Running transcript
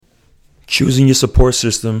Choosing your support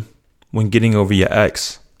system when getting over your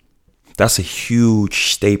ex. That's a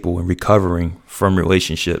huge staple in recovering from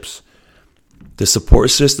relationships. The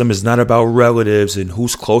support system is not about relatives and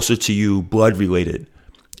who's closer to you, blood related.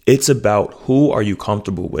 It's about who are you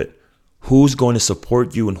comfortable with, who's going to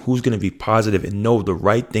support you and who's going to be positive and know the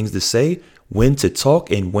right things to say, when to talk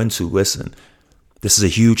and when to listen. This is a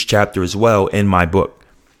huge chapter as well in my book.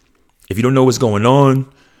 If you don't know what's going on,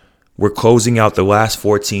 we're closing out the last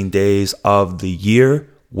 14 days of the year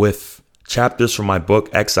with chapters from my book,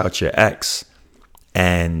 X Out Your Ex.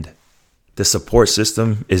 And the support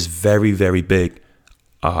system is very, very big.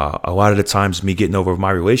 A lot of the times me getting over my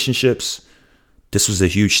relationships, this was a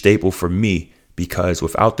huge staple for me because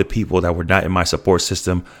without the people that were not in my support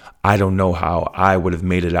system, I don't know how I would have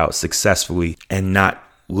made it out successfully and not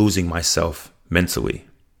losing myself mentally.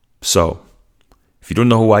 So if you don't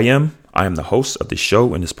know who I am the host of this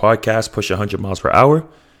show and this podcast, Push 100 Miles Per Hour.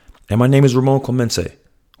 And my name is Ramon Clemente.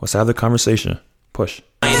 Let's have the conversation. Push.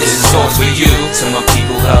 This is all for you, to my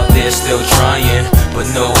people out there still trying, but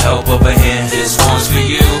no help of a hand. This one's for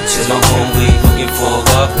you, to my homie looking for a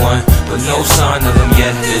loved one, but no sign of them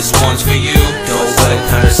yet. This one's for you, don't let it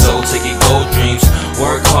kind of soul take your gold dreams.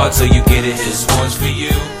 Work hard till you get it. This one's for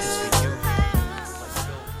you.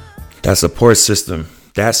 That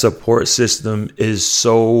support system is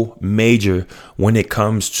so major when it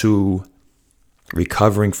comes to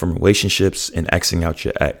recovering from relationships and Xing out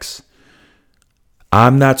your ex.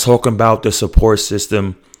 I'm not talking about the support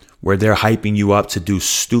system where they're hyping you up to do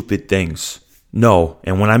stupid things. No.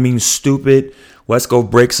 And when I mean stupid, let's go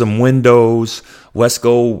break some windows. Let's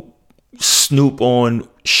go snoop on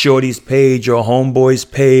Shorty's page or Homeboy's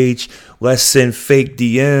page. Let's send fake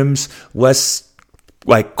DMs. Let's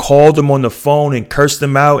call them on the phone and curse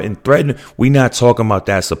them out and threaten. We're not talking about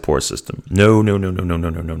that support system. No.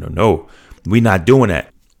 We're not doing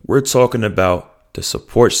that. We're talking about the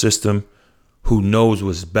support system who knows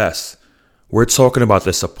what's best. We're talking about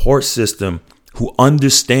the support system who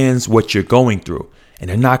understands what you're going through. And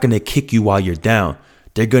they're not going to kick you while you're down.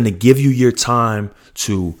 They're going to give you your time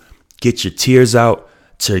to get your tears out,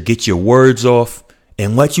 to get your words off,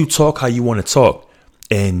 and let you talk how you want to talk.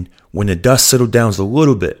 And when the dust settles down a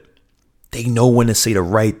little bit, they know when to say the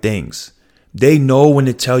right things. They know when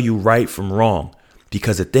to tell you right from wrong.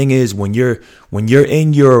 Because the thing is, when you're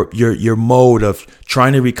in your mode of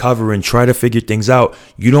trying to recover and try to figure things out,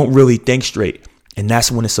 you don't really think straight. And that's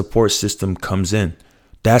when the support system comes in.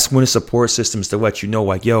 That's when the support system is to let you know,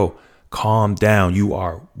 like, yo, calm down. You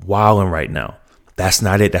are wilding right now. That's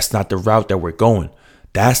not it. That's not the route that we're going.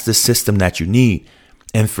 That's the system that you need.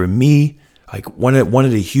 And for me, like one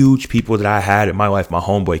of the huge people that I had in my life, my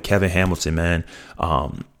homeboy, Kevin Hamilton, man.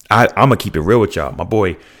 I'm going to keep it real with y'all. My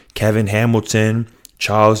boy, Kevin Hamilton,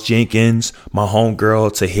 Charles Jenkins, my homegirl,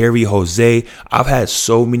 Tahiri Jose. I've had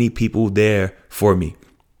so many people there for me.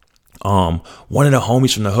 One of the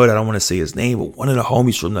homies from the hood, I don't want to say his name, but one of the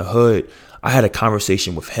homies from the hood, I had a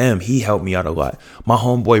conversation with him. He helped me out a lot. My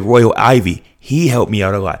homeboy, Royal Ivy, he helped me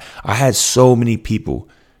out a lot. I had so many people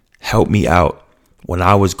help me out when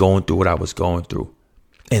I was going through what I was going through.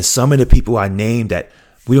 And some of the people I named that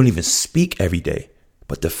we don't even speak every day,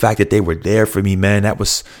 but the fact that they were there for me, man, that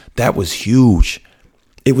was huge.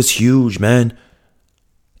 It was huge, man.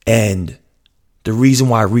 And the reason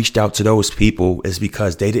why I reached out to those people is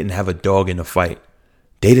because they didn't have a dog in the fight.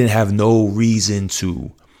 They didn't have no reason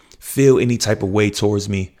to feel any type of way towards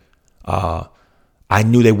me. I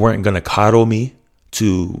knew they weren't going to coddle me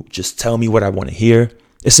to just tell me what I want to hear.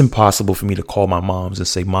 It's impossible for me to call my moms and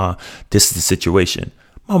say, Ma, this is the situation.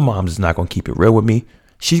 My mom's not going to keep it real with me.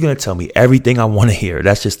 She's going to tell me everything I want to hear.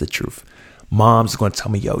 That's just the truth. Mom's going to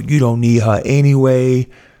tell me, yo, you don't need her anyway.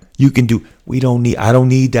 I don't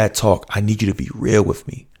need that talk. I need you to be real with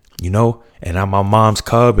me, you know? And I'm my mom's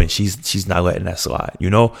cub and she's not letting that slide,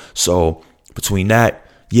 you know? So between that,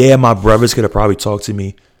 yeah, my brothers could have probably talked to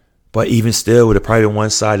me, but even still, it would have probably been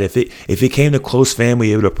one-sided. If it came to close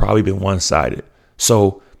family, it would have probably been one-sided.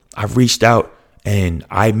 So I reached out and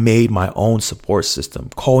I made my own support system,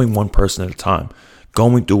 calling one person at a time,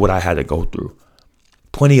 going through what I had to go through.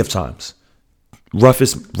 Plenty of times.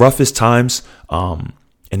 Roughest times.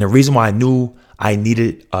 And the reason why I knew I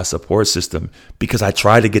needed a support system, because I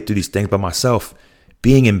tried to get through these things by myself,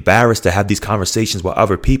 being embarrassed to have these conversations with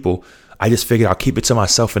other people. I just figured I'll keep it to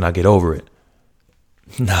myself and I'll get over it.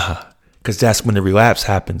 Nah, because that's when the relapse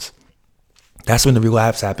happens. That's when the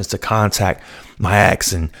relapse happens, to contact my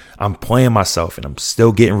ex, and I'm playing myself and I'm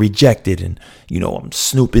still getting rejected. And, I'm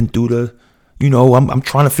snooping through I'm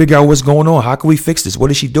trying to figure out what's going on. How can we fix this?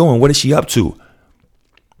 What is she doing? What is she up to?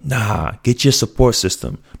 Nah, get your support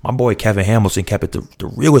system. My boy Kevin Hamilton kept it the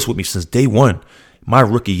realest with me since day one. My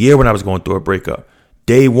rookie year when I was going through a breakup.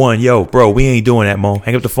 Day one, yo, bro, we ain't doing that, Mo.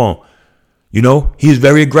 Hang up the phone. You know, he was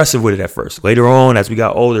very aggressive with it at first. Later on, as we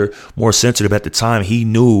got older, more sensitive at the time, he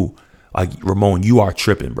knew, like, Ramon, you are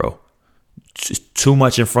tripping, bro. Just too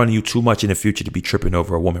much in front of you, too much in the future to be tripping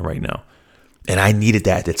over a woman right now. And I needed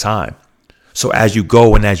that at the time. So as you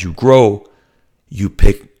go and as you grow, you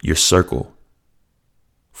pick your circle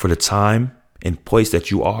for the time and place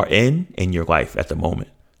that you are in your life at the moment.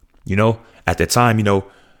 You know, at the time, you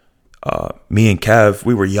know, me and Kev,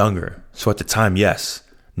 we were younger. So at the time, yes.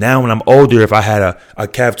 Now when I'm older, if I had a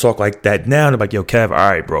Kev talk like that now, I'm like, yo, Kev, all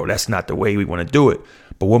right, bro, that's not the way we want to do it.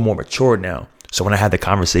 But we're more mature now. So when I have the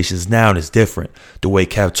conversations now, it's different. The way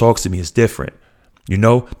Kev talks to me is different. You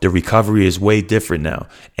know, the recovery is way different now.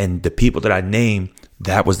 And the people that I named,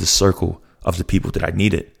 that was the circle of the people that I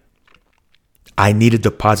needed. I needed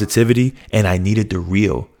the positivity and I needed the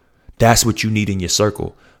real. That's what you need in your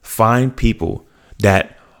circle. Find people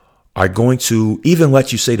that are going to even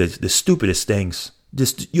let you say the stupidest things.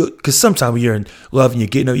 Just because sometimes when you're in love and you're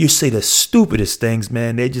getting, you say the stupidest things,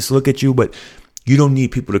 man. They just look at you, but you don't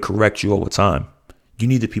need people to correct you all the time. You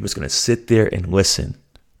need the people that's going to sit there and listen.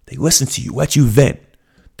 They listen to you, let you vent.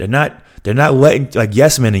 They're not letting, like,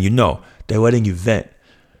 yes men, and they're letting you vent.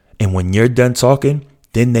 And when you're done talking,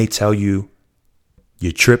 then they tell you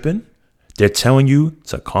you're tripping. They're telling you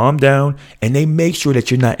to calm down, and they make sure that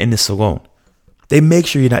you're not in this alone. They make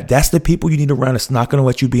sure you're not. That's the people you need around that's not going to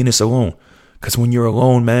let you be in this alone. Because when you're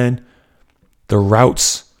alone, man, the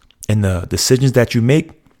routes and the decisions that you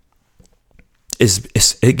make,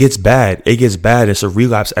 it gets bad. It gets bad. It's a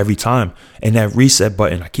relapse every time. And that reset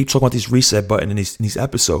button, I keep talking about this reset button in these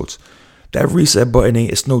episodes. That reset button,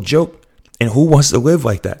 it's no joke. And who wants to live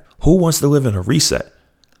like that? Who wants to live in a reset?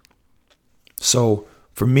 So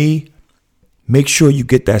for me, make sure you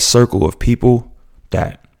get that circle of people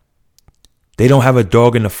that they don't have a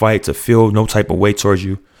dog in the fight to feel no type of way towards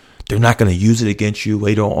you. They're not going to use it against you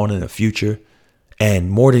later on in the future. And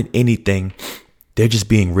more than anything, they're just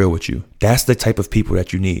being real with you. That's the type of people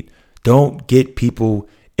that you need. Don't get people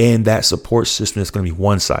in that support system that's going to be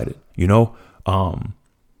one-sided, you know?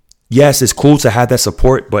 Yes, it's cool to have that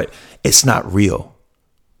support, but it's not real.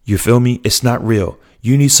 You feel me? It's not real.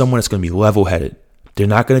 You need someone that's going to be level-headed. They're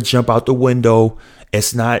not going to jump out the window.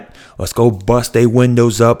 It's not, let's go bust their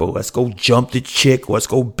windows up, or let's go jump the chick, let's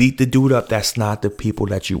go beat the dude up. That's not the people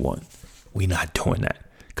that you want. We're not doing that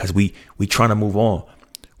because we trying to move on.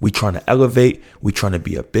 We trying to elevate. We trying to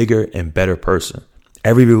be a bigger and better person.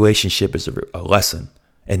 Every relationship is a lesson.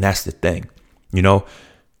 And that's the thing. You know,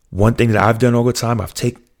 one thing that I've done all the time, I've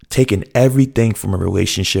taken everything from a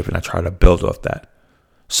relationship and I try to build off that.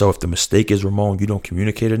 So if the mistake is, Ramon, you don't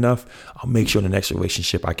communicate enough, I'll make sure in the next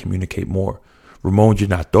relationship I communicate more. Ramon, you're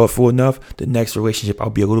not thoughtful enough. The next relationship, I'll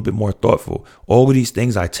be a little bit more thoughtful. All of these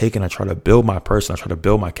things I take and I try to build my person. I try to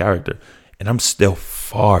build my character. And I'm still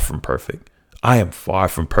far from perfect. I am far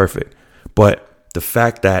from perfect. But the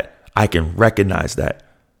fact that I can recognize that,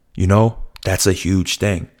 you know, that's a huge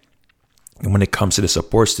thing. And when it comes to the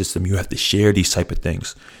support system, you have to share these type of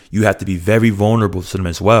things. You have to be very vulnerable to them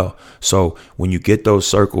as well. So when you get those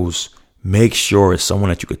circles, make sure it's someone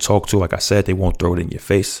that you could talk to. Like I said, they won't throw it in your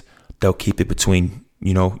face. They'll keep it between,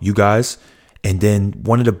 you guys. And then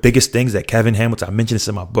one of the biggest things that Kevin Hamilton, I mentioned this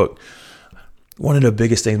in my book. One of the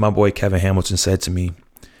biggest things my boy Kevin Hamilton said to me,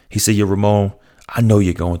 he said, yo, Ramon, I know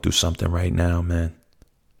you're going through something right now, man.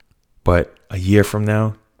 But a year from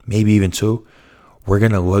now, maybe even 2, we're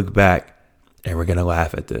going to look back and we're going to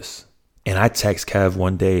laugh at this. And I text Kev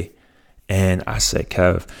one day and I said,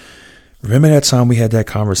 Kev, remember that time we had that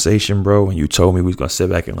conversation, bro, and you told me we was going to sit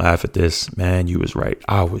back and laugh at this? Man, you was right.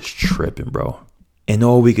 I was tripping, bro. And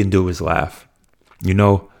all we can do is laugh,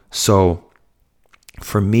 So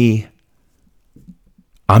for me,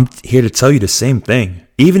 I'm here to tell you the same thing.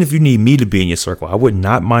 Even if you need me to be in your circle, I would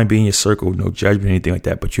not mind being in your circle, no judgment, anything like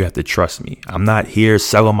that, but you have to trust me. I'm not here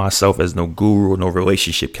selling myself as no guru or no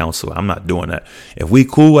relationship counselor. I'm not doing that. If we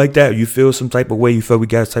cool like that, you feel some type of way, you feel we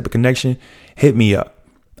got a type of connection, hit me up.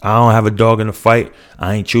 I don't have a dog in the fight.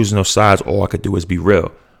 I ain't choosing no sides. All I could do is be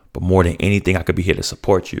real. But more than anything, I could be here to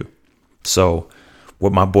support you. So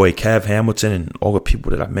with my boy Kev Hamilton and all the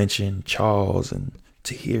people that I mentioned, Charles and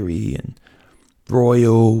Tahiri and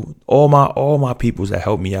Royal, all my peoples that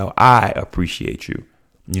helped me out, I appreciate you.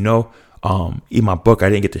 In my book, I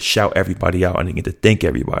didn't get to shout everybody out. I didn't get to thank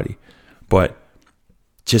everybody. But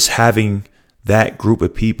just having that group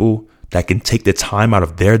of people that can take the time out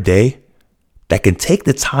of their day,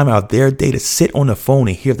 to sit on the phone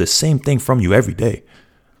and hear the same thing from you every day.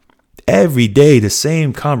 every day, the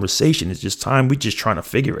same conversation. It's just time. We just trying to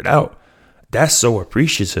figure it out. That's so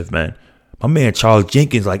appreciative, man. My man Charles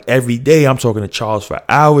Jenkins, like every day I'm talking to Charles for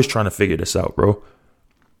hours trying to figure this out, bro.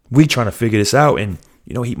 We trying to figure this out. And,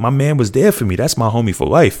 you know, my man was there for me. That's my homie for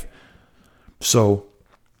life. So,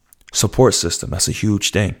 support system, that's a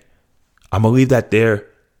huge thing. I'm going to leave that there.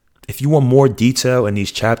 If you want more detail in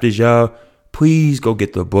these chapters, y'all, please go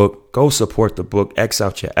get the book. Go support the book, X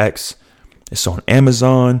Out Your Ex. It's on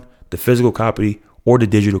Amazon, the physical copy or the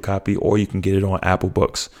digital copy, or you can get it on Apple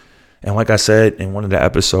Books. And like I said in one of the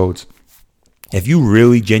episodes, if you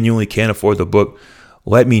really genuinely can't afford the book,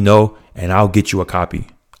 let me know and I'll get you a copy.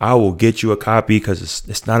 I will get you a copy because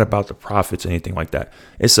it's not about the profits or anything like that.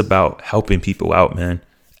 It's about helping people out, man.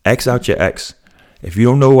 X Out Your Ex. If you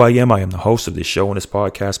don't know who I am the host of this show and this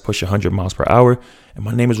podcast, Push 100 Miles Per Hour. And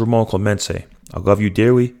my name is Ramon Clemente. I love you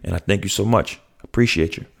dearly and I thank you so much.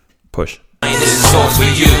 Appreciate you. Push. This song's for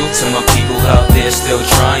you, to my people out there still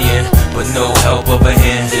trying, but no help of a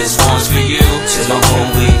hand. This one's for you, to my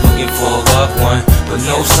homie looking for a loved one, but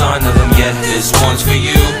no sign of them yet. This one's for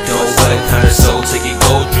you, don't let a kind of soul take your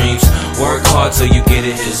gold dreams. Work hard till you get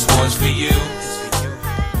it. This one's for you.